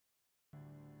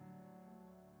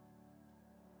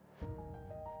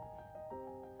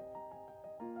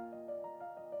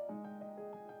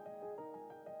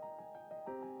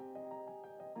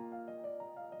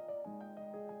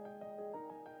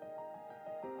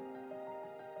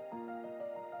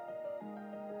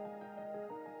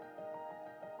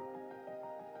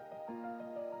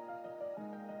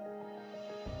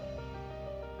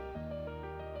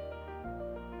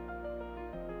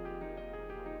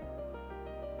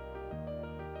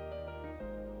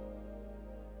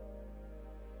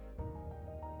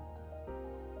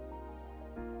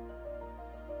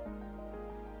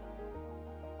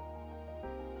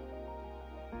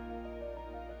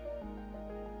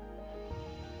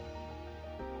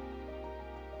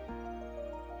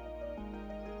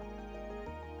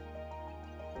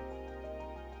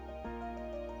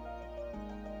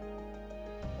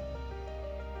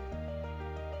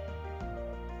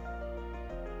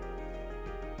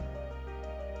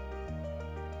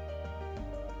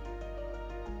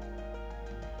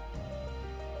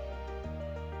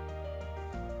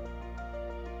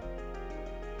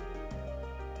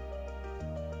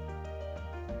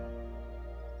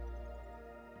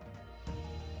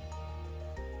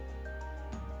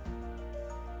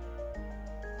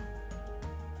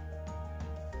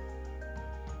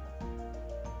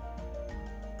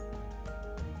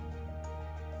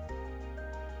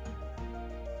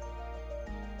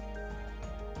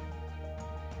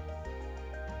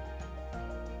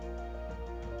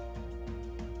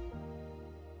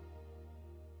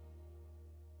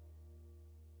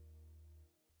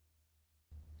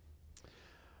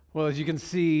Well, as you can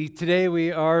see, today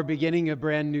we are beginning a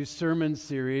brand new sermon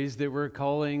series that we're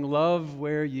calling Love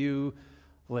Where You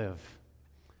Live.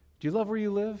 Do you love where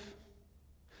you live?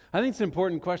 I think it's an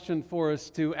important question for us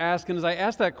to ask. And as I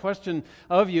ask that question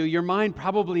of you, your mind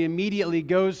probably immediately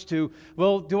goes to,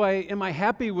 well, am I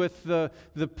happy with the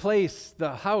place,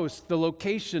 the house, the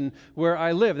location where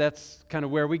I live? That's kind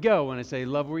of where we go when I say, do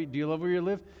you love where you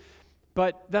live?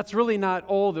 But that's really not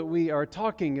all that we are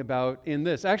talking about in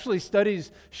this. Actually,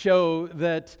 studies show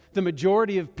that the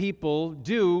majority of people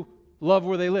do love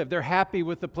where they live. They're happy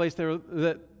with the place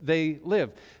that they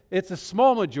live. It's a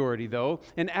small majority, though,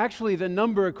 and actually the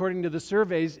number, according to the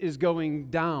surveys, is going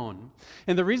down.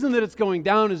 And the reason that it's going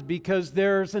down is because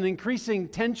there's an increasing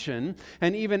tension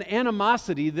and even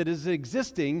animosity that is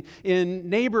existing in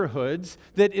neighborhoods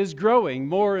that is growing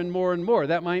more and more and more.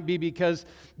 That might be because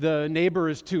the neighbor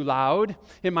is too loud.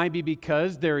 It might be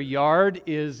because their yard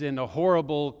is in a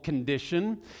horrible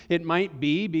condition. It might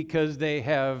be because they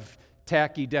have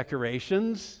tacky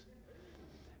decorations.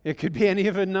 It could be any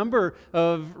of a number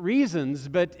of reasons,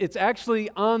 but it's actually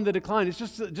on the decline. It's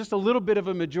just a little bit of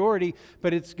a majority,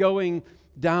 but it's going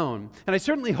down. And I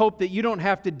certainly hope that you don't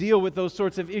have to deal with those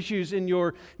sorts of issues in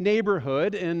your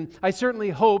neighborhood, and I certainly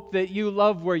hope that you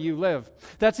love where you live.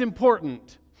 That's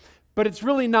important, but it's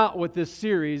really not what this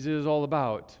series is all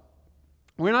about.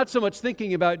 We're not so much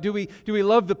thinking about do we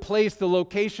love the place, the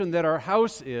location that our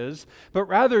house is, but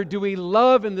rather do we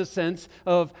love in the sense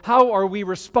of how are we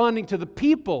responding to the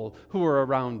people who are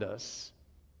around us,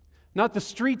 not the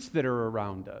streets that are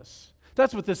around us.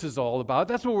 That's what this is all about.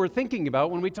 That's what we're thinking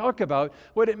about when we talk about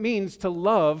what it means to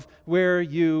love where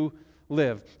you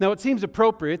live. Now, it seems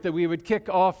appropriate that we would kick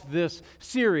off this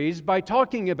series by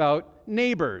talking about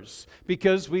neighbors,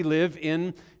 because we live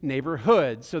in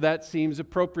neighborhoods, so that seems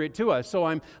appropriate to us. So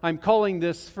I'm calling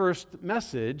this first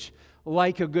message,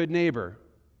 Like a Good Neighbor.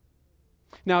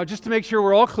 Now, just to make sure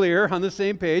we're all clear on the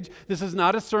same page, this is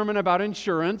not a sermon about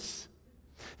insurance.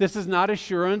 This is not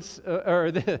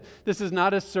this is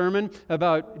not a sermon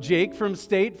about Jake from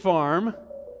State Farm.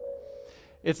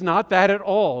 It's not that at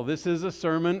all. This is a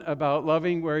sermon about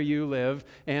loving where you live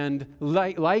and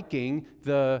liking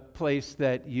the place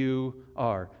that you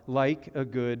are, like a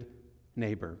good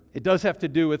neighbor. It does have to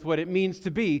do with what it means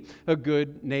to be a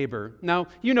good neighbor. Now,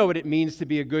 you know what it means to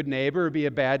be a good neighbor or be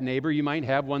a bad neighbor. You might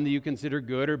have one that you consider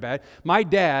good or bad. My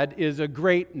dad is a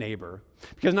great neighbor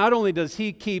because not only does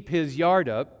he keep his yard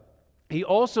up, he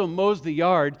also mows the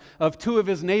yard of two of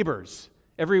his neighbors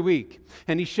every week,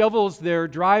 and he shovels their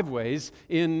driveways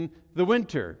in the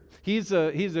winter. He's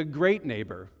a great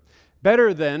neighbor,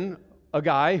 better than a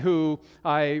guy who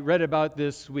I read about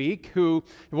this week who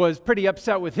was pretty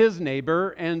upset with his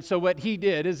neighbor, and so what he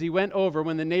did is he went over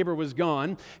when the neighbor was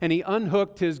gone, and he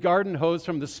unhooked his garden hose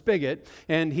from the spigot,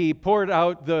 and he poured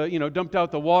out dumped out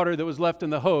the water that was left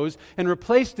in the hose, and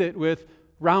replaced it with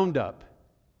Roundup.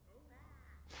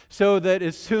 So that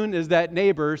as soon as that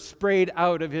neighbor sprayed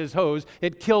out of his hose,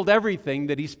 it killed everything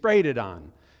that he sprayed it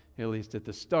on, at least at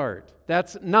the start.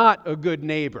 That's not a good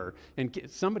neighbor. And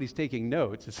somebody's taking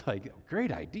notes. It's like,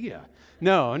 great idea.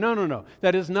 No.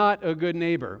 That is not a good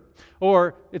neighbor.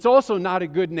 Or it's also not a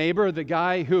good neighbor, the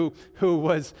guy who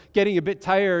was getting a bit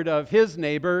tired of his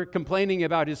neighbor complaining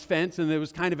about his fence, and it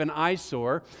was kind of an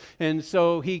eyesore. And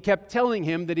so he kept telling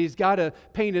him that he's got to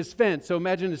paint his fence. So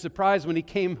imagine the surprise when he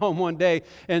came home one day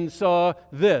and saw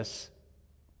this.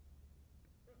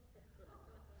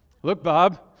 Look,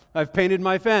 Bob, I've painted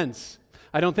my fence.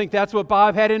 I don't think that's what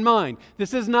Bob had in mind.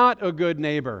 This is not a good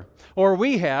neighbor. Or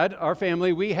our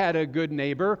family, we had a good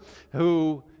neighbor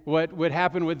who, what would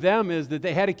happen with them is that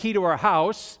they had a key to our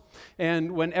house,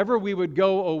 and whenever we would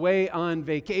go away on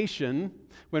vacation,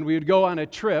 when we would go on a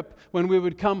trip, when we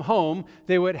would come home,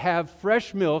 they would have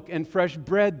fresh milk and fresh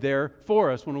bread there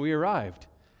for us when we arrived.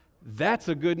 That's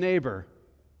a good neighbor.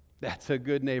 That's a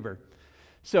good neighbor.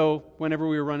 So whenever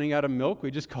we were running out of milk,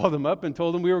 we just called them up and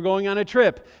told them we were going on a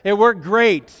trip. It worked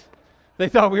great. They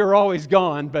thought we were always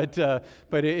gone, but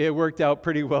it worked out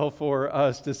pretty well for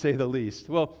us, to say the least.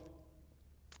 Well,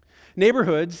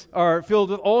 neighborhoods are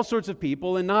filled with all sorts of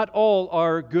people, and not all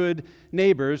are good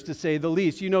neighbors, to say the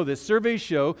least. You know this. Surveys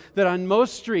show that on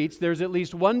most streets, there's at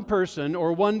least one person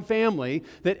or one family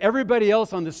that everybody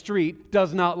else on the street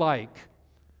does not like.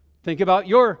 Think about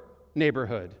your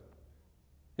neighborhood.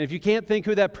 And if you can't think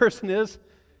who that person is,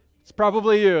 it's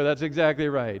probably you. That's exactly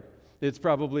right. It's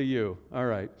probably you. All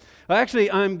right.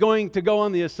 Actually, I'm going to go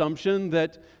on the assumption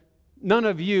that none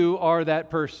of you are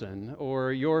that person,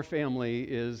 or your family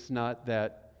is not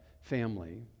that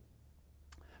family.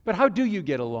 But how do you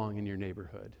get along in your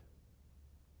neighborhood?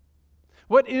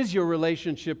 What is your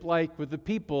relationship like with the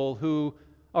people who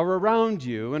are around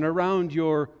you and around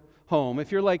your home.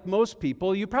 If you're like most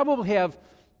people, you probably have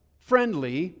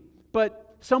friendly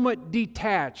but somewhat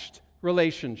detached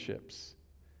relationships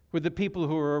with the people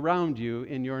who are around you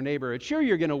in your neighborhood. Sure,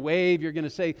 you're going to wave, you're going to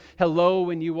say hello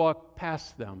when you walk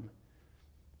past them.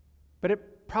 But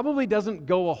it probably doesn't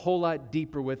go a whole lot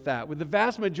deeper with that, with the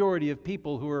vast majority of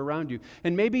people who are around you,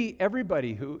 and maybe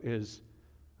everybody who is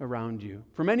around you.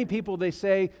 For many people, they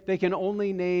say they can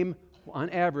only name, on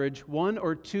average, one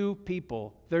or two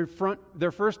people, their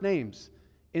first names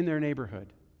in their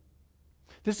neighborhood.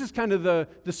 This is kind of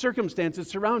the circumstance that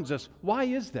surrounds us. Why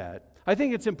is that? I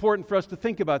think it's important for us to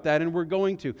think about that, and we're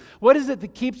going to. What is it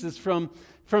that keeps us from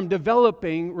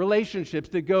developing relationships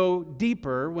that go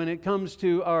deeper when it comes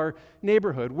to our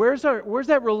neighborhood? Where's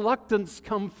that reluctance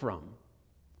come from?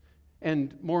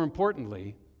 And more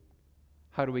importantly,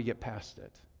 how do we get past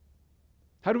it?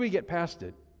 How do we get past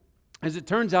it? As it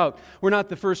turns out, we're not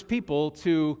the first people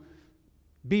to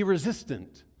be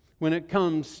resistant when it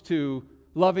comes to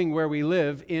loving where we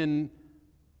live in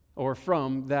or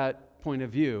from that point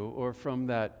of view or from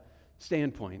that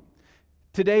standpoint.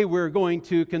 Today we're going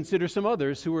to consider some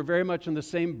others who were very much in the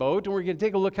same boat, and we're going to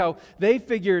take a look how they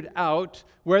figured out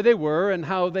where they were and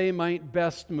how they might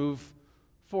best move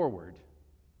forward.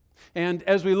 And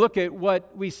as we look at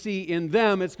what we see in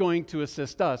them, it's going to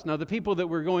assist us. Now, the people that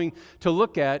we're going to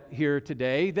look at here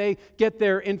today, they get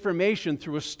their information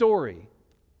through a story.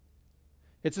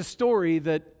 It's a story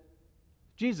that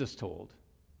Jesus told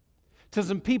to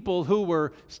some people who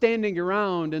were standing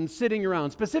around and sitting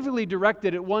around, specifically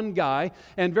directed at one guy,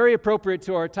 and very appropriate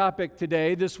to our topic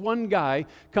today. This one guy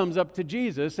comes up to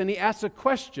Jesus and he asks a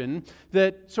question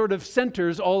that sort of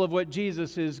centers all of what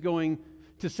Jesus is going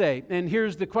to say. And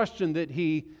here's the question that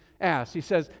he asks. He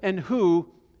says, "And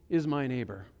who is my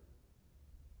neighbor?"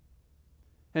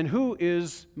 And who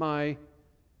is my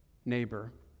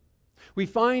neighbor? We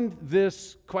find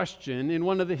this question in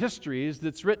one of the histories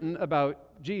that's written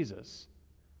about Jesus,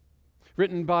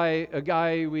 written by a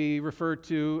guy we refer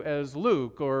to as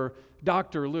Luke or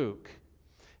Dr. Luke.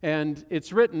 And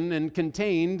it's written and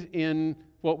contained in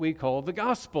what we call the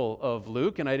Gospel of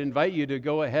Luke. And I'd invite you to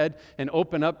go ahead and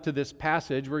open up to this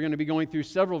passage. We're going to be going through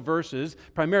several verses,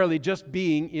 primarily just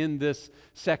being in this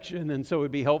section. And so it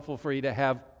would be helpful for you to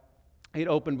have it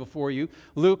open before you.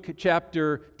 Luke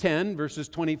chapter 10, verses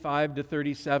 25 to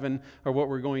 37 are what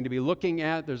we're going to be looking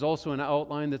at. There's also an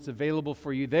outline that's available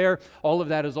for you there. All of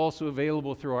that is also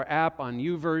available through our app on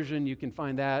YouVersion. You can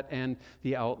find that and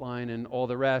the outline and all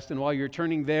the rest. And while you're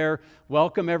turning there,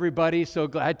 welcome everybody. So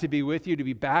glad to be with you, to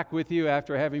be back with you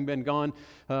after having been gone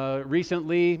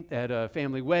recently at a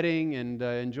family wedding and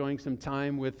enjoying some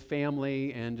time with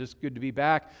family, and just good to be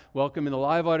back. Welcome in the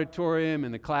live auditorium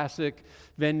and the classic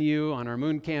venue on our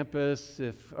Moon campus,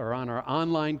 or on our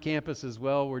online campus as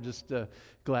well. We're just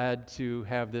glad to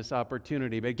have this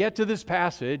opportunity. But get to this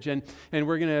passage, and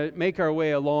we're going to make our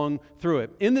way along through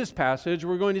it. In this passage,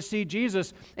 we're going to see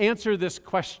Jesus answer this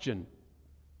question,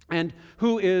 and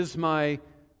who is my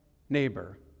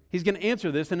neighbor? He's going to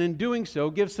answer this, and in doing so,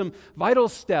 give some vital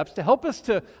steps to help us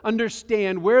to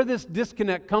understand where this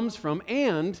disconnect comes from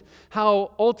and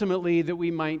how ultimately that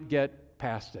we might get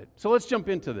past it. So let's jump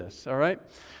into this, all right?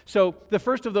 So the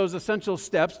first of those essential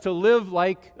steps to live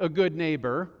like a good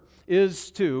neighbor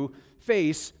is to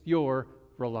face your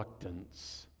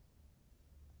reluctance.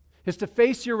 Is to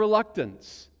face your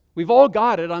reluctance. We've all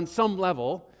got it on some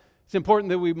level. It's important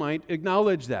that we might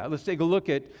acknowledge that. Let's take a look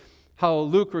at how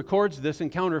Luke records this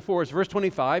encounter for us. Verse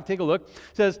 25, take a look.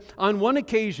 It says, "On one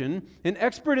occasion, an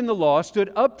expert in the law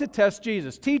stood up to test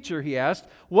Jesus. 'Teacher,' he asked,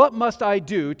 'what must I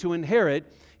do to inherit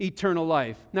eternal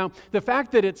life?'" Now, the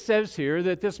fact that it says here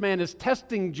that this man is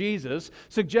testing Jesus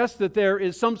suggests that there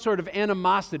is some sort of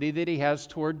animosity that he has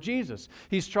toward Jesus.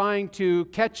 He's trying to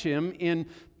catch him in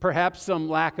perhaps some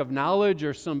lack of knowledge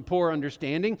or some poor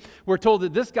understanding. We're told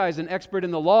that this guy's an expert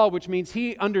in the law, which means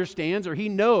he understands or he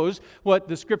knows what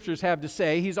the scriptures have to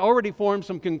say. He's already formed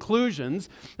some conclusions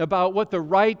about what the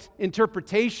right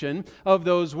interpretation of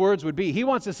those words would be. He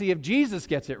wants to see if Jesus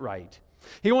gets it right.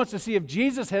 He wants to see if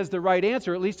Jesus has the right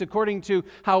answer, at least according to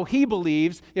how he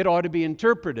believes it ought to be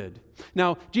interpreted.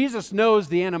 Now, Jesus knows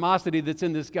the animosity that's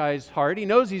in this guy's heart. He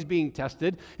knows he's being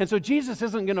tested, and so Jesus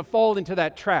isn't going to fall into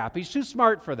that trap. He's too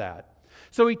smart for that.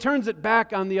 So he turns it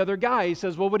back on the other guy. He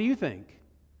says, "Well, what do you think?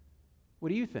 What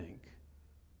do you think?"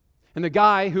 And the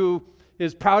guy who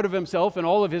is proud of himself and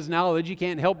all of his knowledge, he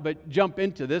can't help but jump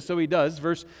into this, so he does.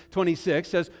 Verse 26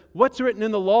 says, "What's written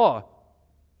in the law?"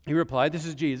 He replied, this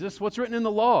is Jesus, "What's written in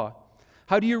the law?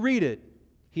 How do you read it?"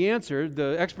 He answered,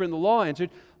 the expert in the law answered,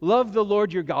 love the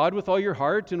Lord your God with all your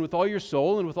heart and with all your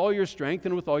soul and with all your strength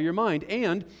and with all your mind,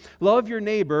 and love your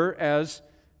neighbor as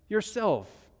yourself.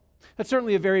 That's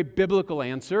certainly a very biblical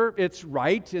answer. It's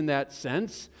right in that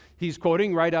sense. He's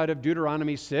quoting right out of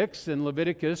Deuteronomy 6 and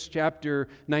Leviticus chapter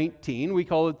 19. We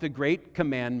call it the Great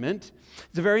Commandment.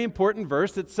 It's a very important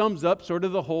verse that sums up sort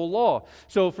of the whole law.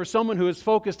 So for someone who is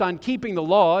focused on keeping the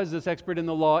law, as this expert in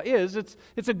the law is,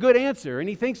 it's a good answer. And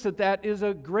he thinks that that is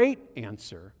a great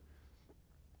answer.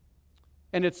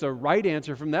 And it's a right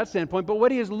answer from that standpoint. But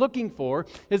what he is looking for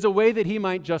is a way that he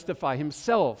might justify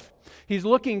himself. He's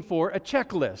looking for a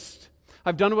checklist.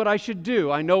 I've done what I should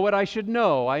do. I know what I should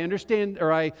know. I understand,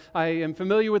 or I am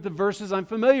familiar with the verses I'm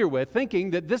familiar with, thinking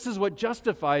that this is what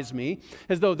justifies me,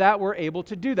 as though that were able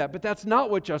to do that. But that's not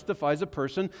what justifies a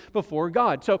person before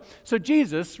God. So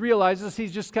Jesus realizes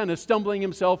he's just kind of stumbling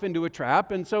himself into a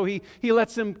trap, and so he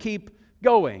lets him keep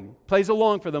going. Plays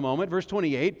along for the moment. Verse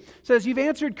 28 says, "You've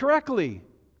answered correctly."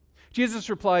 Jesus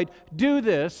replied, "Do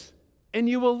this, and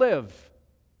you will live."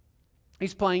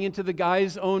 He's playing into the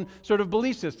guy's own sort of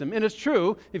belief system. And it's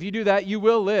true, if you do that, you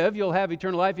will live. You'll have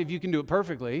eternal life if you can do it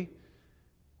perfectly,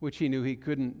 which he knew he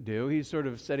couldn't do. He's sort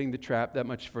of setting the trap that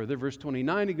much further. Verse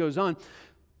 29, he goes on.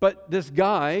 But this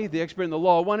guy, the expert in the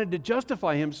law, wanted to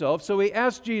justify himself, so he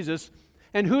asked Jesus,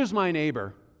 "And who's my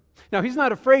neighbor?" Now, he's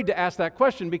not afraid to ask that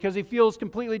question because he feels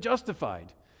completely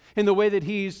justified in the way that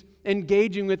he's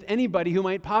engaging with anybody who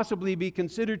might possibly be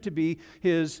considered to be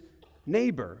his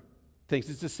neighbor. Thinks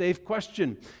it's a safe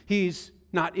question. He's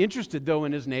not interested, though,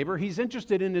 in his neighbor. He's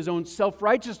interested in his own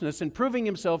self-righteousness and proving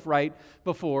himself right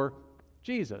before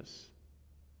Jesus.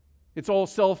 It's all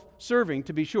self-serving,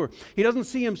 to be sure. He doesn't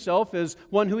see himself as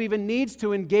one who even needs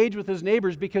to engage with his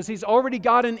neighbors because he's already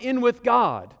gotten in with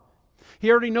God. He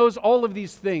already knows all of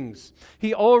these things.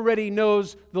 He already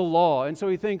knows the law. And so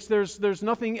he thinks there's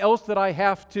nothing else that I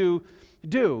have to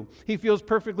do. He feels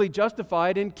perfectly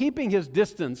justified in keeping his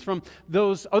distance from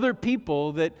those other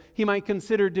people that he might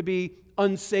consider to be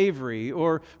unsavory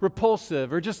or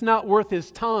repulsive or just not worth his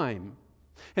time.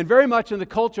 And very much in the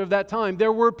culture of that time,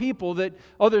 there were people that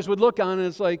others would look on and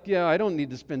it's like, yeah, I don't need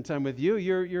to spend time with you.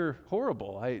 You're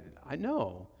horrible. I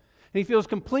know. And he feels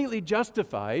completely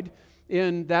justified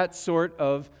in that sort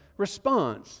of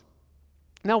response.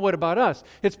 Now, what about us?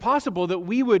 It's possible that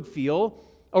we would feel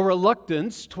a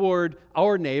reluctance toward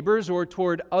our neighbors or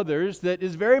toward others that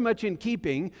is very much in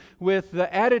keeping with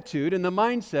the attitude and the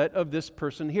mindset of this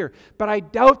person here. But I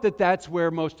doubt that that's where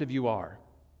most of you are.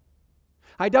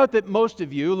 I doubt that most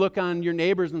of you look on your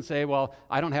neighbors and say, well,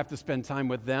 I don't have to spend time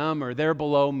with them, or they're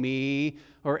below me,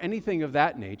 or anything of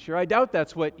that nature. I doubt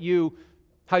that's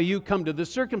how you come to this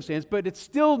circumstance, but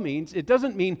it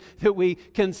doesn't mean that we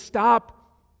can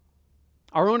stop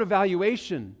our own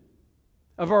evaluation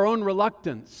of our own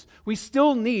reluctance. We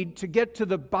still need to get to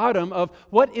the bottom of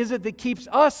what is it that keeps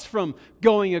us from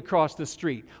going across the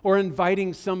street or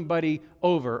inviting somebody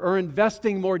over or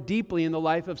investing more deeply in the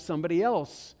life of somebody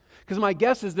else. Because my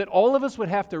guess is that all of us would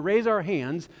have to raise our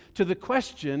hands to the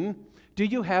question, do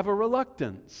you have a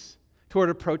reluctance toward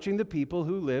approaching the people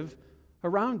who live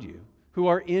around you, who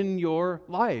are in your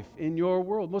life, in your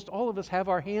world? Most all of us have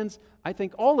our hands, I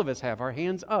think all of us have our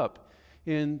hands up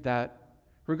in that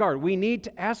regard. We need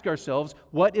to ask ourselves,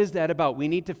 what is that about? We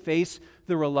need to face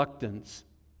the reluctance.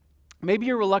 Maybe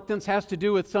your reluctance has to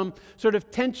do with some sort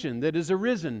of tension that has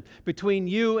arisen between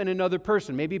you and another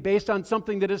person, maybe based on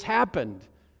something that has happened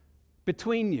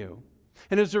between you.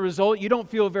 And as a result, you don't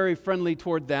feel very friendly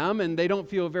toward them, and they don't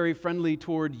feel very friendly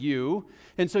toward you.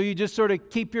 And so you just sort of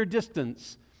keep your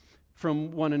distance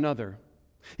from one another.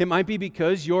 It might be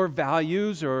because your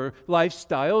values or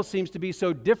lifestyle seems to be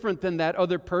so different than that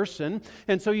other person,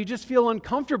 and so you just feel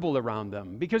uncomfortable around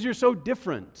them because you're so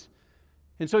different.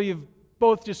 And so you've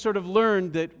both just sort of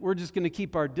learned that we're just going to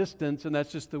keep our distance, and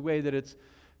that's just the way that it's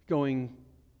going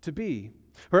to be.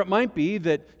 Or it might be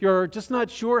that you're just not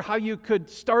sure how you could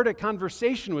start a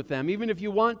conversation with them, even if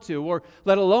you want to, or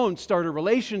let alone start a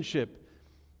relationship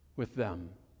with them.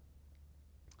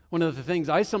 One of the things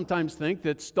I sometimes think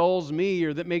that stalls me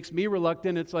or that makes me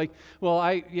reluctant, it's like, well,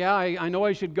 I know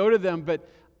I should go to them, but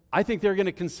I think they're going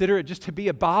to consider it just to be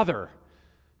a bother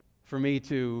for me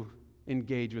to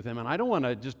engage with them. And I don't want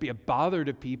to just be a bother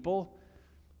to people.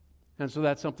 And so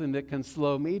that's something that can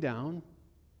slow me down.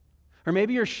 Or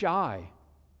maybe you're shy.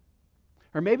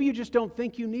 Or maybe you just don't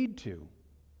think you need to.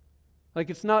 Like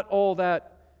it's not all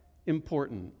that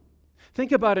important.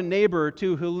 Think about a neighbor or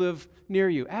two who live near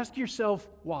you. Ask yourself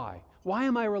why. Why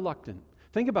am I reluctant?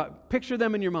 Picture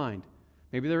them in your mind.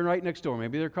 Maybe they're right next door.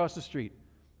 Maybe they're across the street.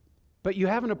 But you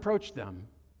haven't approached them.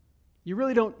 You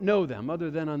really don't know them other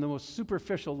than on the most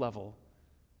superficial level.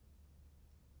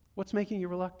 What's making you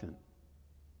reluctant?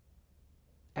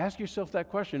 Ask yourself that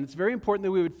question. It's very important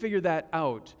that we would figure that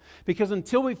out, because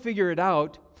until we figure it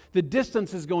out, the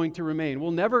distance is going to remain.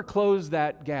 We'll never close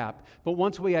that gap. But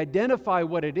once we identify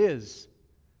what it is,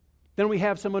 then we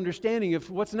have some understanding of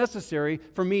what's necessary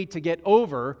for me to get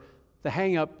over the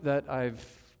hang-up that I've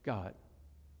got.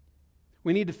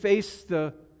 We need to face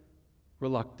the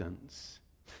reluctance.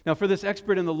 Now, for this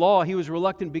expert in the law, he was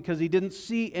reluctant because he didn't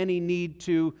see any need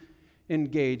to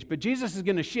engage. But Jesus is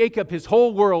going to shake up his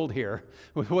whole world here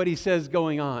with what he says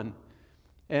going on.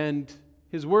 And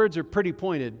his words are pretty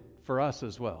pointed for us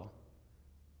as well.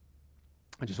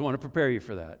 I just want to prepare you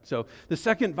for that. So the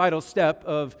second vital step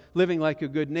of living like a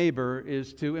good neighbor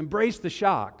is to embrace the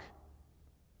shock.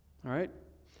 All right?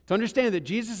 To understand that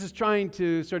Jesus is trying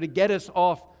to sort of get us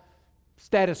off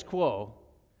status quo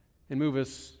and move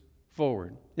us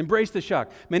forward. Embrace the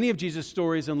shock. Many of Jesus'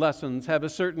 stories and lessons have a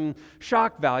certain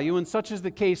shock value, and such is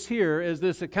the case here as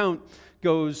this account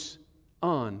goes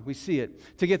on. We see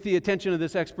it. To get the attention of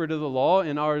this expert of the law,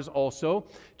 and ours also,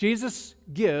 Jesus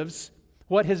gives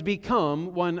what has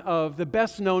become one of the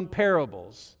best-known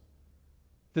parables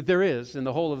that there is in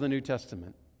the whole of the New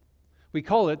Testament. We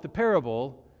call it the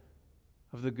parable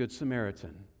of the Good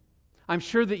Samaritan. I'm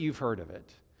sure that you've heard of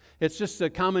it. It's just a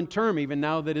common term even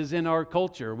now that is in our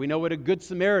culture. We know what a Good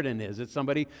Samaritan is. It's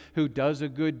somebody who does a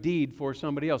good deed for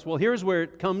somebody else. Well, here's where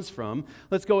it comes from.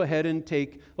 Let's go ahead and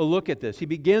take a look at this. He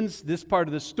begins this part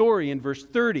of the story in verse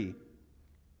 30,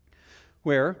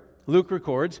 where Luke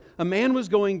records, a man was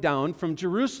going down from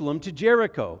Jerusalem to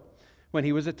Jericho when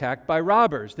he was attacked by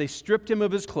robbers. They stripped him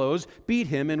of his clothes, beat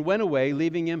him, and went away,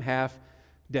 leaving him half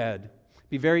dead. It'd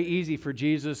be very easy for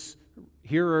Jesus'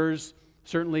 hearers,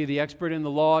 certainly the expert in the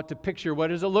law, to picture what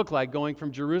does it look like going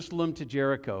from Jerusalem to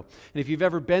Jericho. And if you've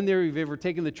ever been there, you've ever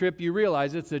taken the trip, you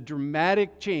realize it's a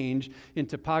dramatic change in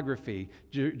topography.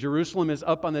 Jerusalem is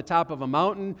up on the top of a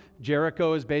mountain.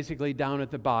 Jericho is basically down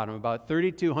at the bottom, about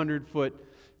 3,200-foot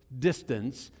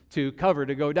distance to cover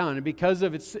to go down. And because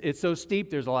of it's so steep,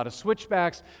 there's a lot of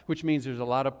switchbacks, which means there's a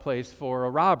lot of place for a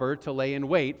robber to lay in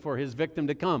wait for his victim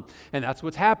to come. And that's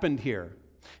what's happened here.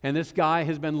 And this guy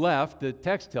has been left, the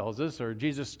text tells us, or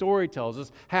Jesus' story tells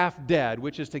us, half dead,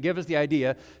 which is to give us the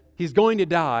idea he's going to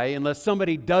die unless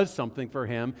somebody does something for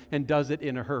him and does it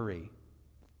in a hurry.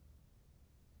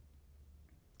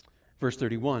 Verse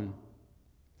 31.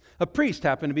 A priest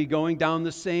happened to be going down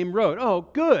the same road. Oh,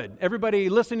 good. Everybody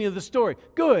listening to the story.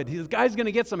 Good. This guy's going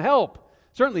to get some help.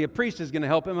 Certainly a priest is going to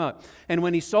help him out. And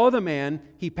when he saw the man,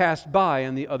 he passed by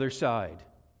on the other side.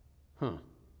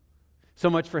 So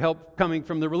much for help coming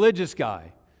from the religious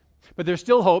guy. But there's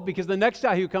still hope, because the next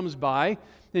guy who comes by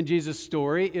in Jesus'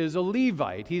 story is a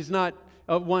Levite. He's not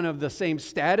one of the same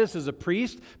status as a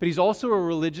priest, but he's also a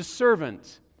religious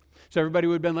servant. So everybody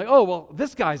would have been like, oh, well,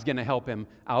 this guy's going to help him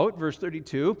out. Verse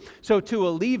 32. So to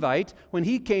a Levite, when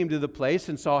he came to the place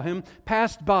and saw him,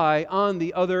 passed by on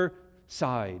the other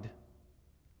side.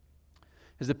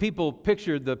 As the people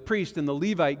pictured the priest and the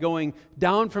Levite going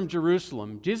down from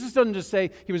Jerusalem, Jesus doesn't just say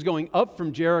he was going up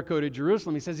from Jericho to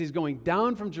Jerusalem. He says he's going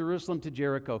down from Jerusalem to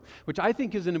Jericho, which I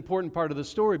think is an important part of the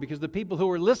story, because the people who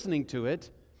were listening to it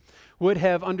would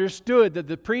have understood that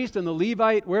the priest and the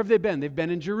Levite, where have they been? They've been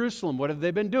in Jerusalem. What have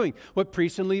they been doing? What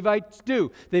priests and Levites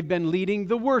do? They've been leading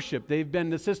the worship. They've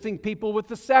been assisting people with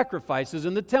the sacrifices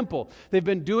in the temple. They've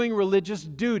been doing religious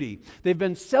duty. They've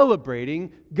been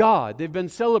celebrating God. They've been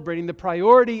celebrating the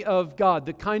priority of God,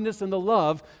 the kindness and the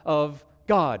love of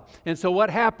God. And so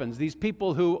what happens? These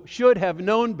people who should have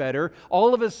known better,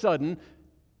 all of a sudden,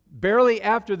 barely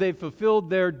after they've fulfilled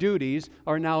their duties,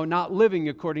 are now not living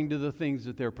according to the things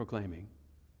that they're proclaiming.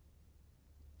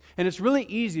 And it's really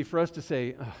easy for us to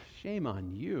say, oh, shame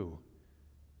on you.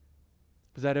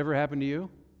 Does that ever happen to you?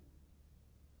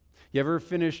 You ever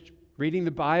finished reading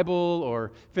the Bible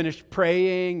or finished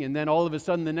praying, and then all of a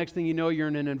sudden the next thing you know, you're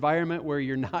in an environment where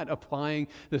you're not applying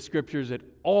the Scriptures at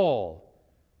all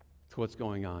to what's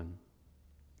going on?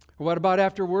 Or what about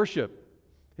after worship,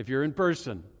 if you're in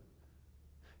person?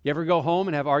 You ever go home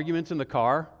and have arguments in the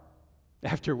car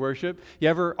after worship? You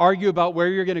ever argue about where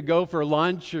you're going to go for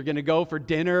lunch, or going to go for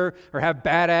dinner, or have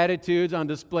bad attitudes on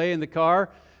display in the car?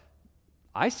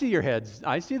 I see your heads.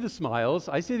 I see the smiles.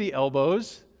 I see the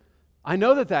elbows. I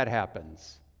know that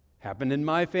happens. Happened in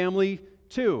my family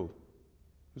too.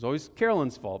 It was always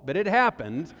Carolyn's fault, but it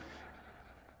happened.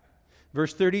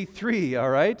 Verse 33, all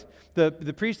right?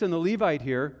 The priest and the Levite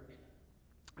here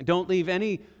don't leave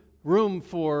any room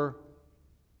for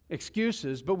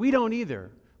excuses, but we don't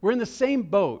either. We're in the same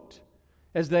boat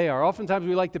as they are. Oftentimes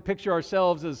we like to picture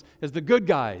ourselves as the good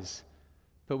guys.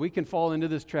 but we can fall into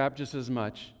this trap just as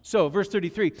much. So, verse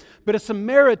 33, but a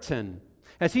Samaritan,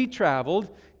 as he traveled,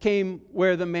 came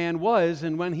where the man was,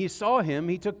 and when he saw him,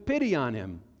 he took pity on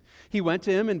him. He went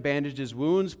to him and bandaged his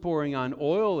wounds, pouring on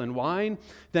oil and wine.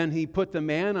 Then he put the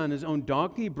man on his own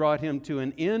donkey, brought him to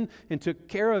an inn, and took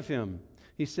care of him.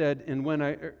 He said, and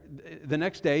the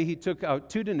next day he took out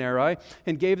 2 denarii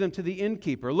and gave them to the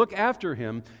innkeeper. Look after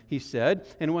him, he said,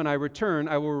 and when I return,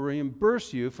 I will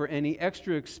reimburse you for any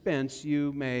extra expense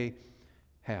you may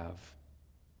have.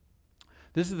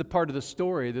 This is the part of the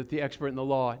story that the expert in the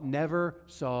law never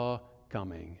saw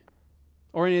coming,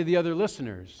 or any of the other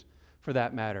listeners, for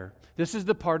that matter. This is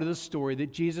the part of the story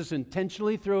that Jesus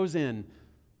intentionally throws in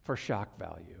for shock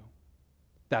value.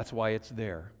 That's why it's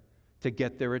there, to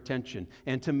get their attention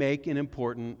and to make an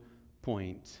important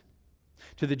point.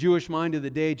 To the Jewish mind of the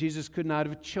day, Jesus could not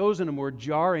have chosen a more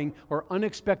jarring or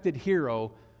unexpected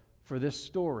hero for this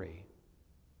story.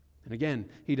 And again,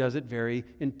 he does it very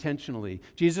intentionally.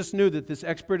 Jesus knew that this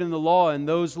expert in the law and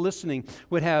those listening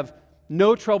would have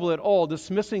no trouble at all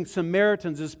dismissing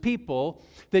Samaritans as people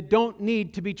that don't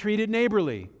need to be treated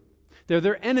neighborly. They're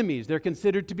their enemies. They're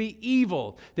considered to be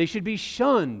evil. They should be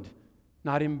shunned,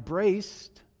 not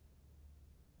embraced.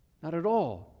 Not at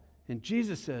all. And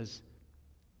Jesus says,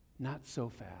 not so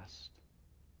fast.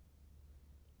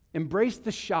 Embrace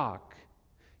the shock.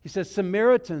 He says,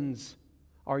 Samaritans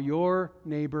are your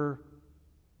neighbor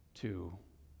too.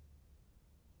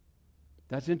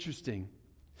 That's interesting.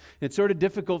 It's sort of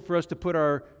difficult for us to put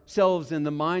ourselves in the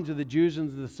minds of the Jews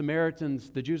and the Samaritans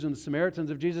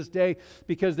of Jesus' day,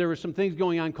 because there were some things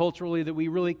going on culturally that we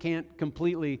really can't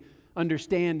completely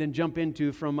understand and jump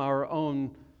into from our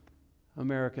own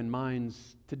American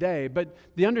minds today. But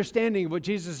the understanding of what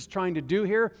Jesus is trying to do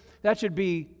here, that should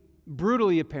be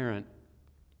brutally apparent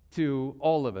to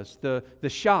all of us. The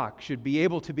shock should be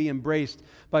able to be embraced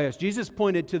by us. Jesus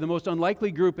pointed to the most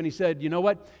unlikely group and he said, you know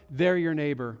what? They're your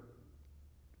neighbor.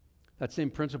 That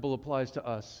same principle applies to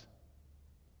us.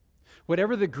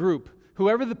 Whatever the group,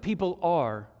 whoever the people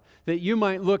are that you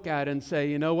might look at and say,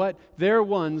 you know what? They're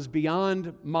ones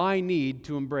beyond my need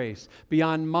to embrace,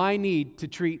 beyond my need to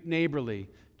treat neighborly.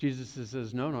 Jesus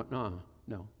says, no.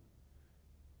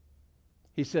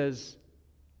 He says,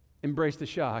 embrace the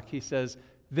shock. He says,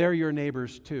 they're your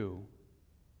neighbors too.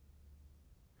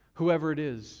 Whoever it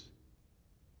is,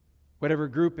 whatever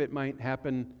group it might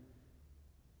happen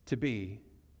to be.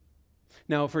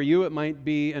 Now, for you, it might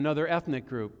be another ethnic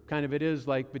group. Kind of it is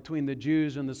like between the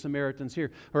Jews and the Samaritans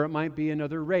here. Or it might be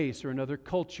another race or another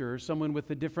culture, or someone with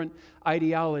a different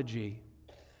ideology.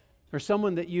 Or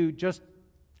someone that you just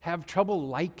have trouble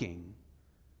liking.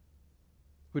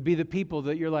 Would be the people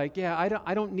that you're like, yeah,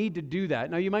 I don't need to do that.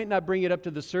 Now, you might not bring it up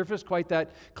to the surface quite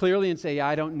that clearly and say, yeah,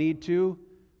 I don't need to.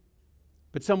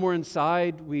 But somewhere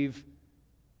inside, we've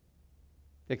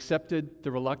accepted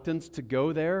the reluctance to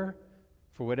go there.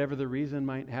 For whatever the reason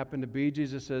might happen to be,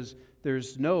 Jesus says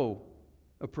there's no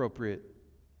appropriate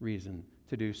reason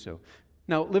to do so.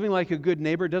 Now, living like a good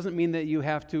neighbor doesn't mean that you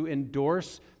have to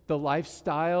endorse the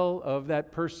lifestyle of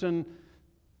that person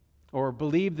or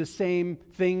believe the same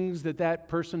things that that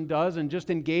person does, and just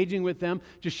engaging with them,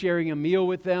 just sharing a meal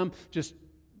with them, just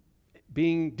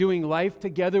doing life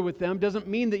together with them doesn't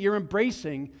mean that you're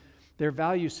embracing their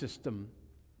value system.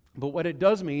 But what it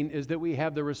does mean is that we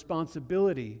have the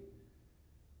responsibility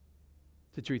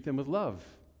to treat them with love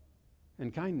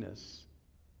and kindness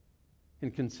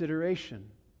and consideration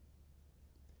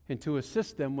and to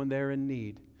assist them when they're in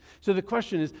need. So the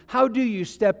question is, how do you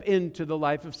step into the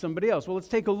life of somebody else? Well, let's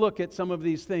take a look at some of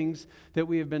these things that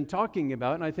we have been talking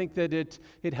about, and I think that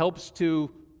it helps to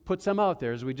put some out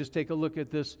there as we just take a look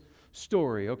at this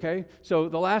story, okay? So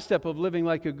the last step of living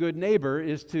like a good neighbor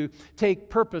is to take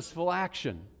purposeful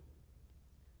action.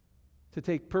 To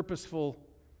take purposeful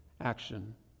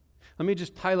action. Let me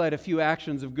just highlight a few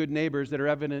actions of good neighbors that are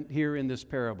evident here in this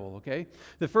parable, okay?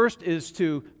 The first is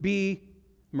to be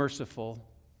merciful.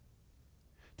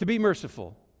 To be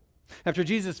merciful. After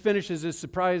Jesus finishes his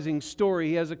surprising story,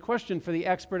 he has a question for the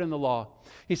expert in the law.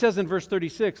 He says in verse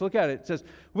 36, look at it, it says,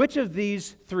 which of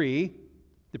these three,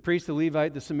 the priest, the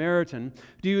Levite, the Samaritan,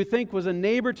 do you think was a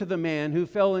neighbor to the man who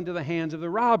fell into the hands of the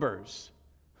robbers?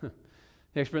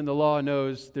 The expert in the law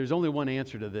knows there's only one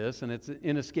answer to this, and it's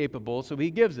inescapable, so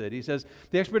he gives it. He says,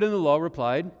 the expert in the law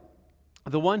replied,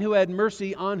 the one who had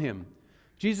mercy on him.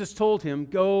 Jesus told him,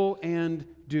 go and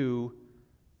do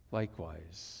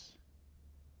likewise.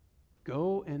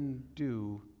 Go and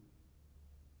do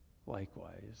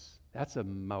likewise. That's a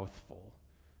mouthful.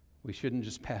 We shouldn't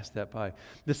just pass that by.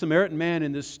 The Samaritan man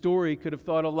in this story could have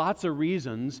thought of lots of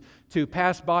reasons to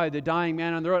pass by the dying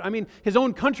man on the road. I mean, his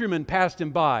own countrymen passed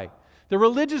him by. The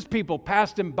religious people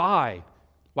passed him by.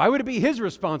 Why would it be his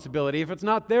responsibility if it's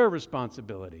not their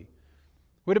responsibility?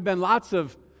 Would have been lots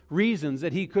of reasons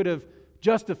that he could have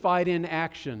justified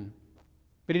inaction,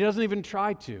 but he doesn't even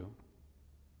try to.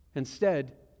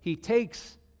 Instead, he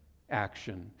takes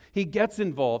action. He gets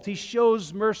involved. He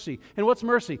shows mercy. And what's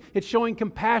mercy? It's showing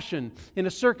compassion in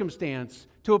a circumstance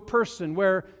to a person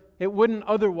where it wouldn't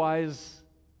otherwise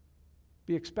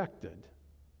be expected.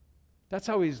 That's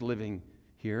how he's living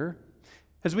here.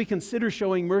 As we consider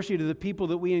showing mercy to the people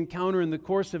that we encounter in the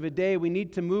course of a day, we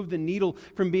need to move the needle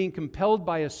from being compelled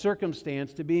by a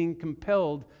circumstance to being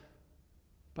compelled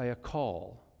by a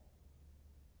call.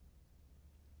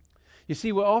 You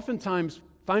see, we oftentimes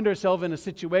find ourselves in a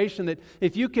situation that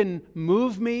if you can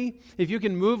move me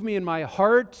in my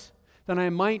heart, then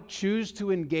I might choose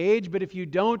to engage, but if you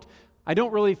don't, I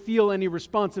don't really feel any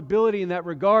responsibility in that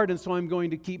regard, and so I'm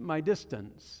going to keep my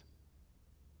distance.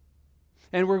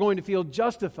 And we're going to feel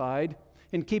justified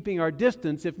in keeping our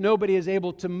distance if nobody is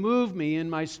able to move me in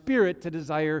my spirit to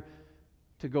desire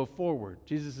to go forward.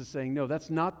 Jesus is saying, no, that's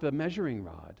not the measuring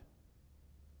rod.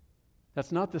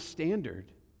 That's not the standard.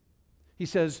 He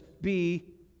says, be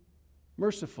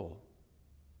merciful.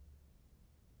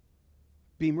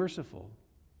 Be merciful.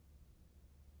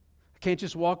 I can't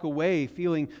just walk away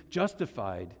feeling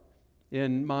justified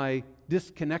in my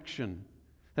disconnection.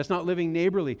 That's not living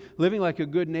neighborly. Living like a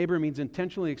good neighbor means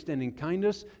intentionally extending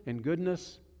kindness and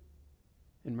goodness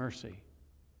and mercy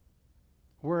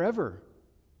wherever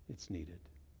it's needed,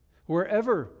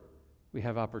 wherever we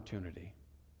have opportunity.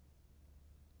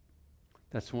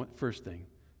 That's one first thing.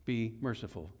 Be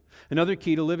merciful. Another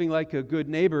key to living like a good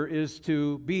neighbor is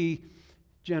to be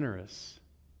generous.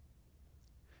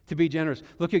 To be generous.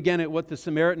 Look again at what the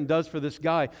Samaritan does for this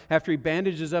guy. After he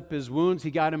bandages up his wounds, he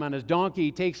got him on his donkey.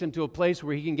 He takes him to a place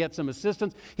where he can get some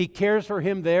assistance. He cares for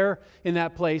him there in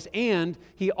that place, and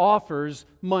he offers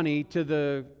money to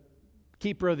the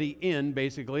keeper of the inn,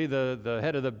 basically, the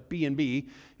head of the B&B,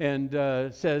 and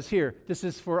says, here, this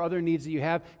is for other needs that you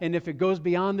have, and if it goes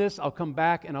beyond this, I'll come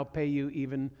back and I'll pay you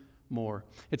even more.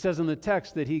 It says in the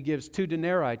text that he gives 2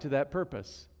 denarii to that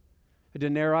purpose. A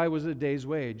denarii was a day's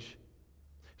wage.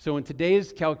 So in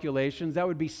today's calculations, that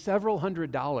would be several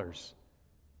 $100s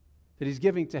that he's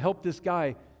giving to help this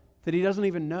guy that he doesn't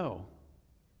even know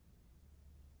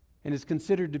and is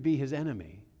considered to be his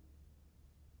enemy.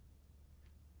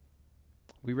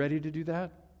 We ready to do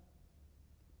that?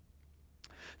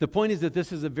 The point is that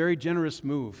this is a very generous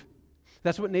move.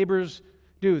 That's what neighbors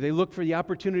do. They look for the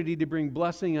opportunity to bring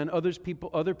blessing on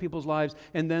other people's lives,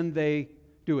 and then they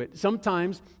do it.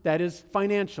 Sometimes that is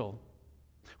financial,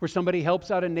 where somebody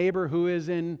helps out a neighbor who is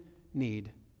in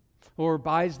need or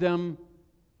buys them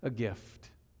a gift.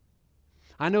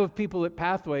 I know of people at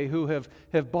Pathway who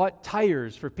have bought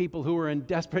tires for people who are in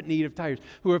desperate need of tires,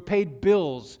 who have paid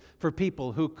bills for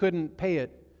people who couldn't pay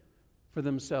it for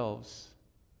themselves,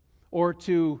 or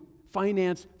to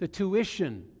finance the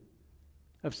tuition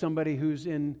of somebody who's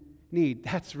in need.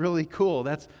 That's really cool.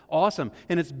 That's awesome.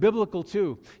 And it's biblical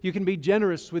too. You can be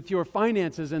generous with your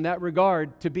finances in that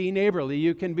regard to be neighborly.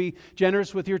 You can be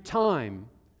generous with your time.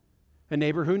 A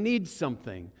neighbor who needs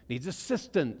something, needs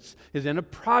assistance, is in a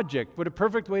project. What a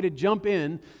perfect way to jump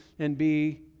in and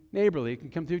be neighborly. It can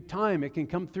come through time. It can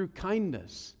come through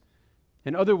kindness.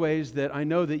 And other ways that I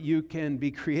know that you can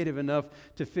be creative enough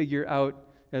to figure out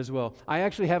as well. I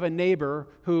actually have a neighbor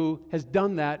who has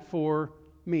done that for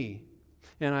me.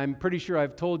 And I'm pretty sure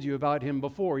I've told you about him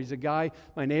before. He's a guy,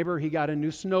 my neighbor, he got a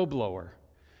new snowblower.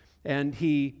 And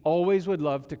he always would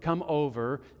love to come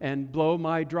over and blow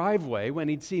my driveway. When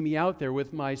he'd see me out there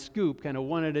with my scoop, kind of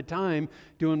one at a time,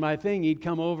 doing my thing, he'd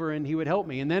come over and he would help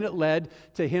me. And then it led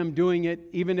to him doing it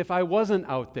even if I wasn't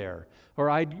out there. Or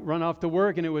I'd run off to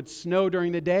work and it would snow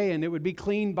during the day and it would be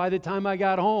clean by the time I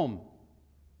got home.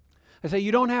 I say,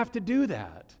 you don't have to do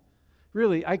that.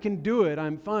 Really, I can do it.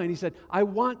 I'm fine. He said, I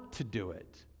want to do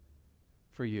it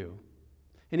for you.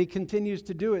 And he continues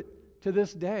to do it to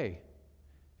this day.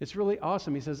 It's really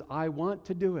awesome. He says, I want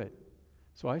to do it.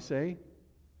 So I say,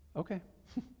 okay.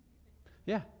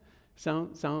 Yeah,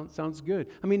 sounds good.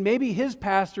 I mean, maybe his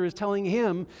pastor is telling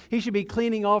him he should be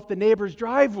cleaning off the neighbor's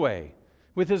driveway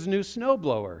with his new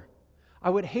snowblower. I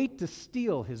would hate to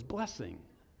steal his blessing,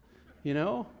 you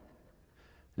know?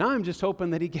 Now I'm just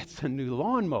hoping that he gets a new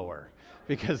lawnmower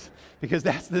because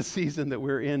that's the season that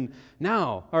we're in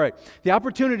now. All right, the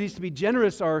opportunities to be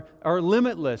generous are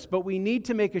limitless, but we need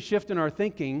to make a shift in our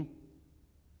thinking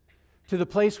to the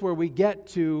place where we get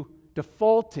to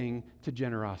defaulting to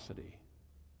generosity.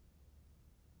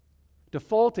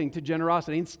 Defaulting to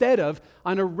generosity. Instead of,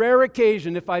 on a rare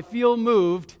occasion, if I feel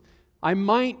moved, I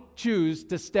might choose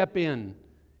to step in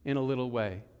a little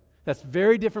way. That's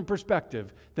very different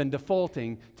perspective than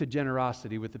defaulting to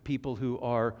generosity with the people who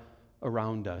are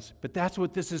around us. But that's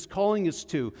what this is calling us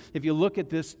to. If you look at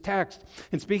this text,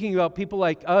 and speaking about people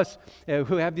like us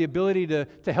who have the ability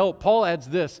to help, Paul adds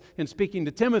this in speaking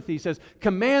to Timothy. He says,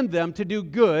 command them to do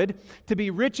good, to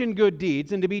be rich in good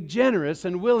deeds, and to be generous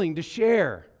and willing to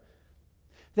share.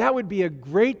 That would be a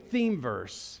great theme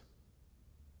verse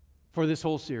for this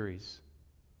whole series.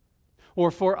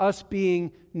 Or for us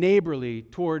being neighborly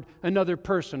toward another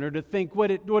person, or to think, what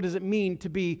does it mean to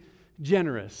be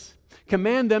generous?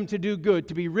 Command them to do good,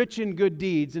 to be rich in good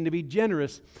deeds, and to be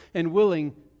generous and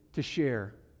willing to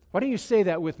share. Why don't you say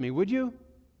that with me, would you?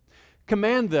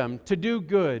 Command them to do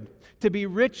good, to be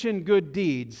rich in good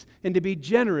deeds, and to be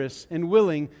generous and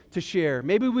willing to share.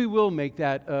 Maybe we will make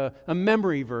that a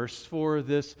memory verse for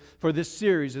this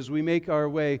series as we make our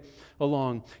way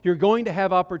along. You're going to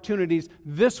have opportunities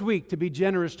this week to be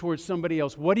generous towards somebody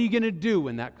else. What are you going to do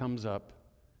when that comes up?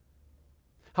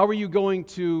 How are you going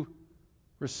to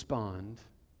respond?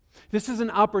 This is an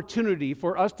opportunity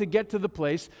for us to get to the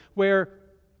place where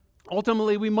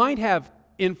ultimately we might have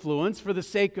influence for the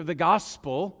sake of the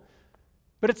gospel,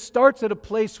 but it starts at a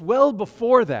place well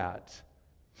before that.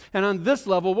 And on this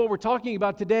level, what we're talking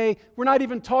about today, we're not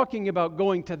even talking about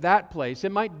going to that place.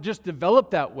 It might just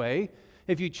develop that way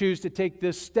if you choose to take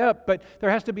this step, but there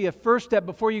has to be a first step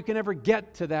before you can ever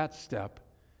get to that step.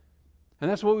 And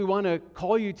that's what we want to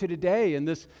call you to today. And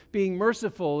this being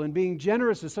merciful and being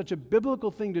generous is such a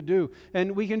biblical thing to do.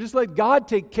 And we can just let God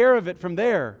take care of it from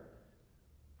there.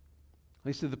 At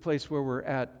least to the place where we're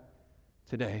at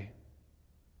today.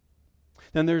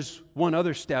 Then there's one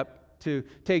other step to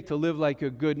take to live like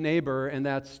a good neighbor, and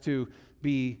that's to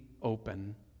be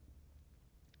open.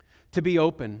 To be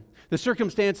open. The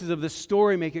circumstances of this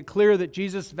story make it clear that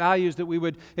Jesus values that we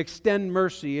would extend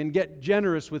mercy and get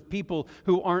generous with people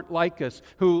who aren't like us,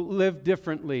 who live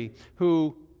differently,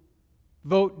 who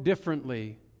vote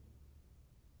differently,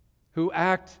 who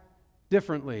act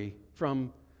differently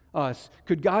from us.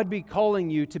 Could God be calling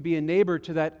you to be a neighbor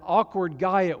to that awkward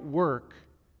guy at work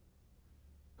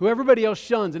who everybody else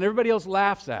shuns and everybody else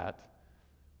laughs at?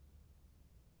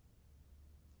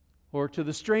 Or to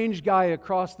the strange guy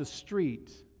across the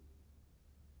street?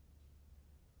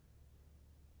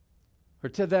 Or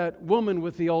to that woman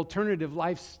with the alternative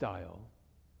lifestyle?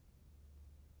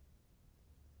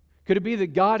 Could it be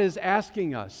that God is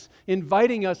asking us,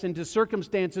 inviting us into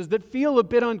circumstances that feel a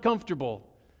bit uncomfortable?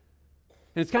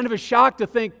 And it's kind of a shock to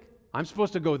think, I'm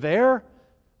supposed to go there?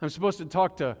 I'm supposed to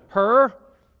talk to her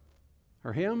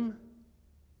or him?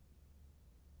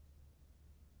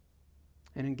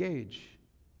 And engage.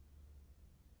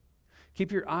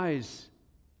 Keep your eyes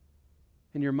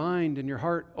and your mind and your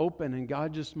heart open, and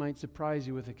God just might surprise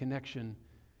you with a connection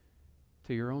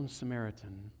to your own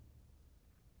Samaritan.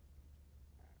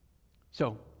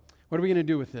 So, what are we going to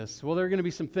do with this? Well, there are going to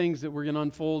be some things that we're going to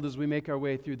unfold as we make our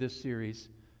way through this series.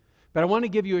 But I want to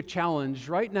give you a challenge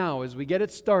right now as we get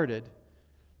it started,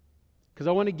 because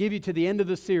I want to give you to the end of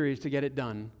the series to get it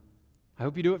done. I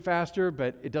hope you do it faster,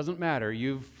 but it doesn't matter.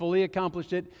 You've fully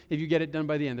accomplished it if you get it done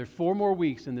by the end. There's 4 more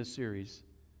weeks in this series.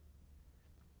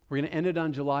 We're going to end it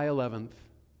on July 11th.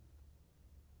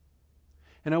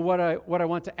 And what I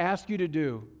want to ask you to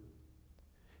do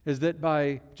is that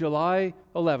by July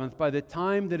 11th, by the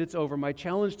time that it's over, my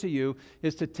challenge to you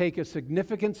is to take a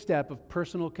significant step of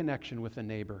personal connection with a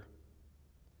neighbor.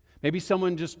 Maybe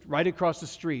someone just right across the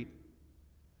street.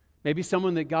 Maybe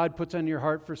someone that God puts on your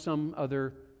heart for some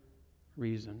other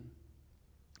reason.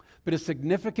 But a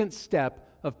significant step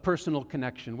of personal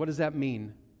connection. What does that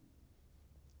mean?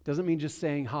 It doesn't mean just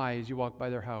saying hi as you walk by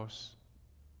their house.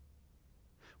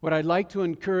 What I'd like to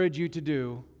encourage you to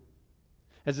do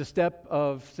as a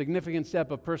significant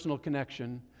step of personal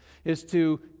connection is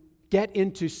to get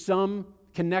into some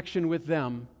connection with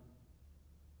them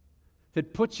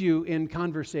that puts you in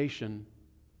conversation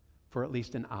for at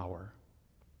least an hour.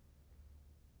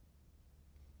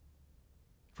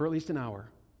 For at least an hour.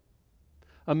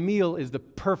 A meal is the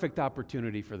perfect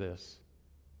opportunity for this.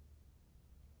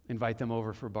 Invite them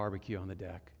over for barbecue on the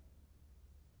deck.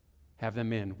 Have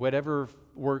them in. Whatever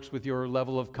works with your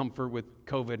level of comfort with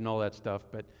COVID and all that stuff,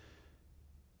 but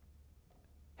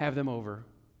have them over.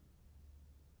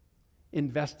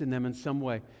 Invest in them in some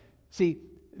way. See,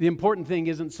 the important thing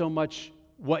isn't so much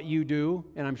what you do,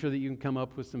 and I'm sure that you can come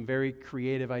up with some very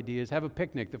creative ideas. Have a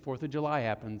picnic. The 4th of July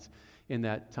happens in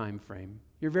that time frame.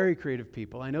 You're very creative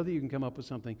people. I know that you can come up with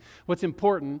something. What's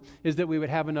important is that we would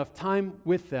have enough time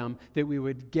with them that we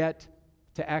would get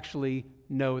to actually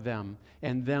know them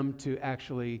and them to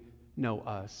actually know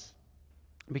us.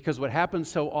 Because what happens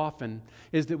so often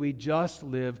is that we just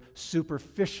live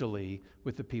superficially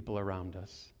with the people around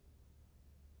us.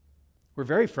 We're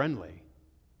very friendly.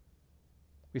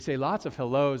 We say lots of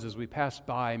hellos as we pass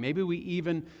by. Maybe we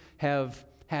even have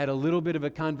had a little bit of a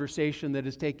conversation that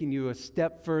is taking you a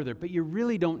step further, but you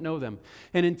really don't know them.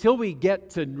 And until we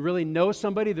get to really know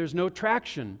somebody, there's no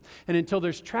traction. And until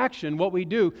there's traction, what we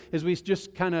do is we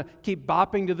just kind of keep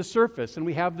bopping to the surface, and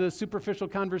we have the superficial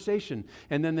conversation.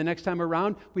 And then the next time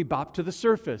around, we bop to the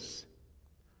surface.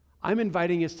 I'm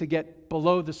inviting us to get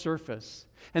below the surface.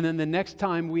 And then the next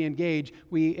time we engage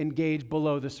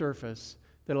below the surface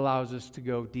that allows us to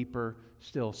go deeper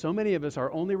still. So many of us,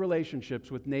 our only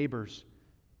relationships with neighbors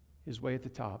is way at the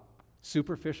top.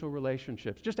 Superficial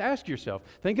relationships. Just ask yourself.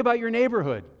 Think about your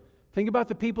neighborhood. Think about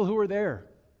the people who are there.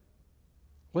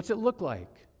 What's it look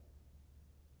like?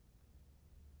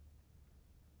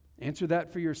 Answer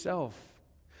that for yourself.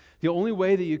 The only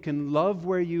way that you can love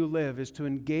where you live is to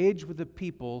engage with the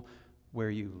people where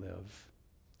you live.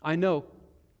 I know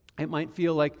it might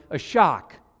feel like a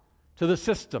shock to the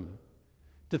system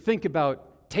to think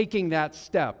about taking that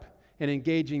step and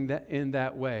engaging in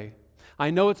that way. I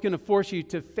know it's going to force you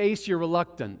to face your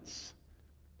reluctance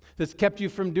that's kept you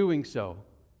from doing so.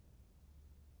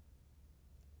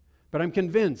 But I'm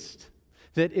convinced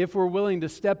that if we're willing to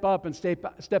step up and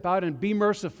step out and be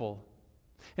merciful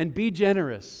and be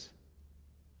generous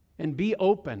and be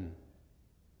open,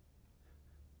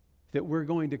 that we're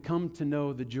going to come to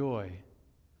know the joy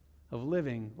of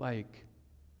living like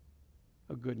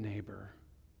a good neighbor.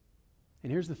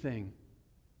 And here's the thing.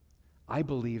 I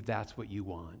believe that's what you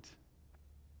want.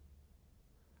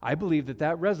 I believe that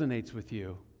resonates with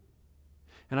you.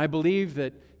 And I believe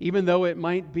that even though it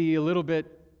might be a little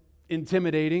bit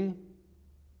intimidating,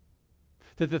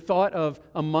 that the thought of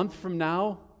a month from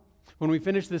now, when we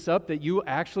finish this up, that you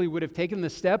actually would have taken the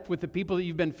step with the people that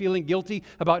you've been feeling guilty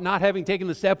about not having taken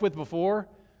the step with before,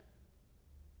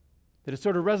 that it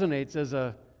sort of resonates as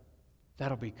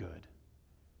that'll be good.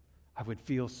 I would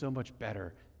feel so much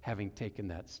better having taken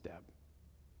that step.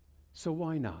 So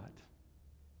why not?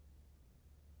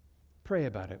 Pray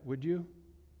about it, would you?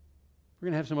 We're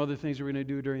going to have some other things we're going to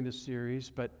do during this series,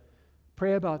 but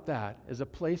pray about that as a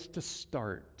place to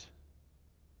start.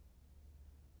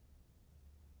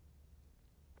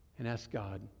 And ask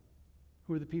God,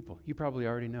 who are the people? You probably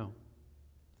already know.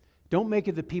 Don't make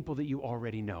it the people that you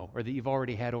already know or that you've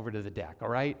already had over to the deck, all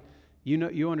right?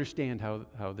 You understand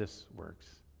how this works.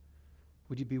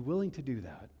 Would you be willing to do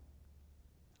that?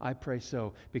 I pray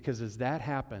so, because as that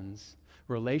happens,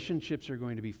 relationships are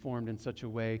going to be formed in such a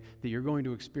way that you're going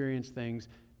to experience things,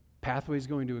 Pathway's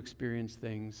going to experience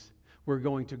things. We're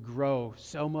going to grow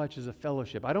so much as a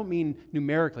fellowship. I don't mean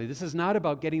numerically. This is not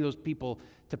about getting those people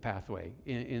to Pathway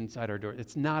inside our door.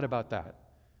 It's not about that.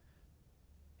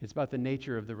 It's about the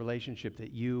nature of the relationship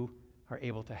that you are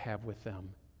able to have with them.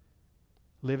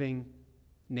 Living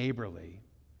neighborly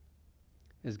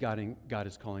as God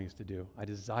is calling us to do. I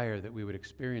desire that we would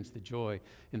experience the joy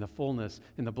and the fullness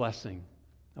and the blessing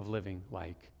of living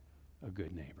like a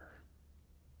good neighbor.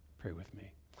 Pray with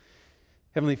me.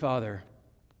 Heavenly Father,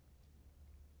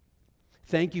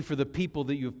 thank you for the people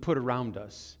that you have put around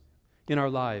us in our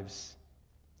lives.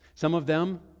 Some of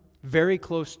them very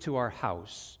close to our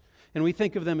house. And we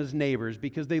think of them as neighbors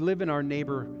because they live in our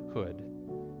neighborhood.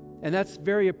 And that's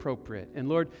very appropriate. And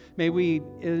Lord, may we,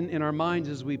 in our minds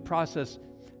as we process,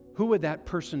 who would that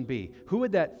person be? Who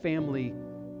would that family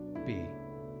be?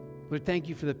 Lord, thank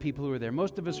you for the people who are there.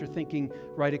 Most of us are thinking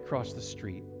right across the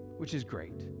street, which is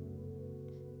great.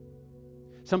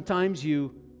 Sometimes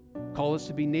you call us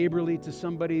to be neighborly to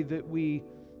somebody that we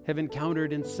have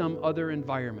encountered in some other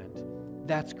environment.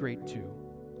 That's great too.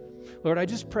 Lord, I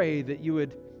just pray that you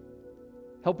would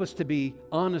help us to be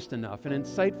honest enough and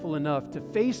insightful enough to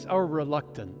face our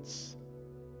reluctance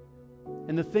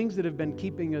and the things that have been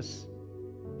keeping us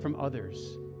from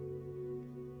others.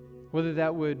 Whether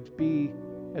that would be,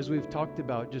 as we've talked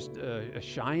about, just a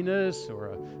shyness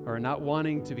or not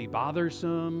wanting to be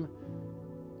bothersome,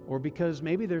 or because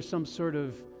maybe there's some sort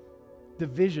of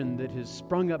division that has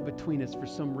sprung up between us for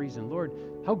some reason. Lord,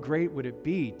 how great would it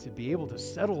be to be able to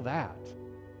settle that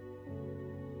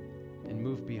and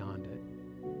move beyond it?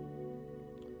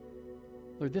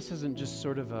 Lord, this isn't just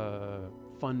sort of a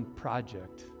fun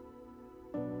project.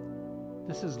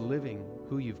 This is living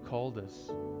who you've called us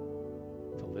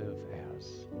to live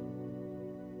as.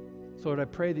 So Lord, I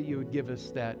pray that you would give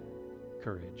us that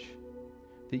courage,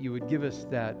 that you would give us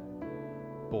that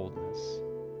boldness,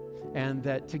 and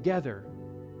that together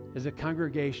as a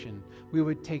congregation we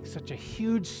would take such a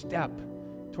huge step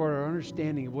toward our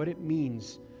understanding of what it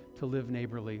means to live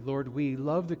neighborly. Lord, we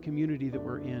love the community that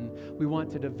we're in. We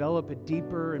want to develop a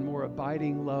deeper and more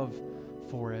abiding love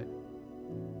for it.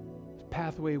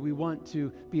 Pathway, we want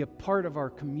to be a part of our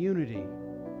community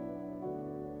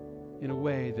in a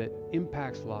way that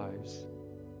impacts lives,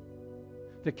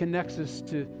 that connects us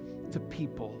to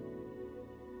people,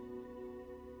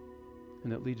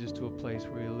 and that leads us to a place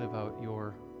where we live out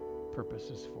your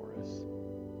purposes for us.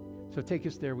 So take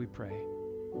us there, we pray.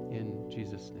 In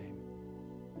Jesus' name,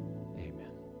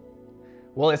 amen.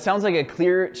 Well, it sounds like a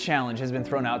clear challenge has been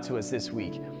thrown out to us this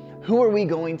week. Who are we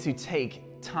going to take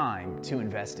time to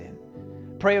invest in?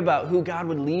 Pray about who God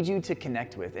would lead you to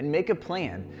connect with and make a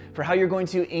plan for how you're going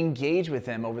to engage with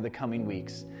them over the coming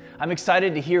weeks. I'm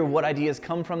excited to hear what ideas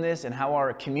come from this and how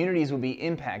our communities will be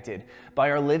impacted by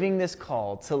our living this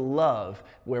call to love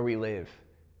where we live.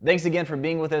 Thanks again for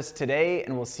being with us today,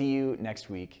 and we'll see you next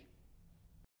week.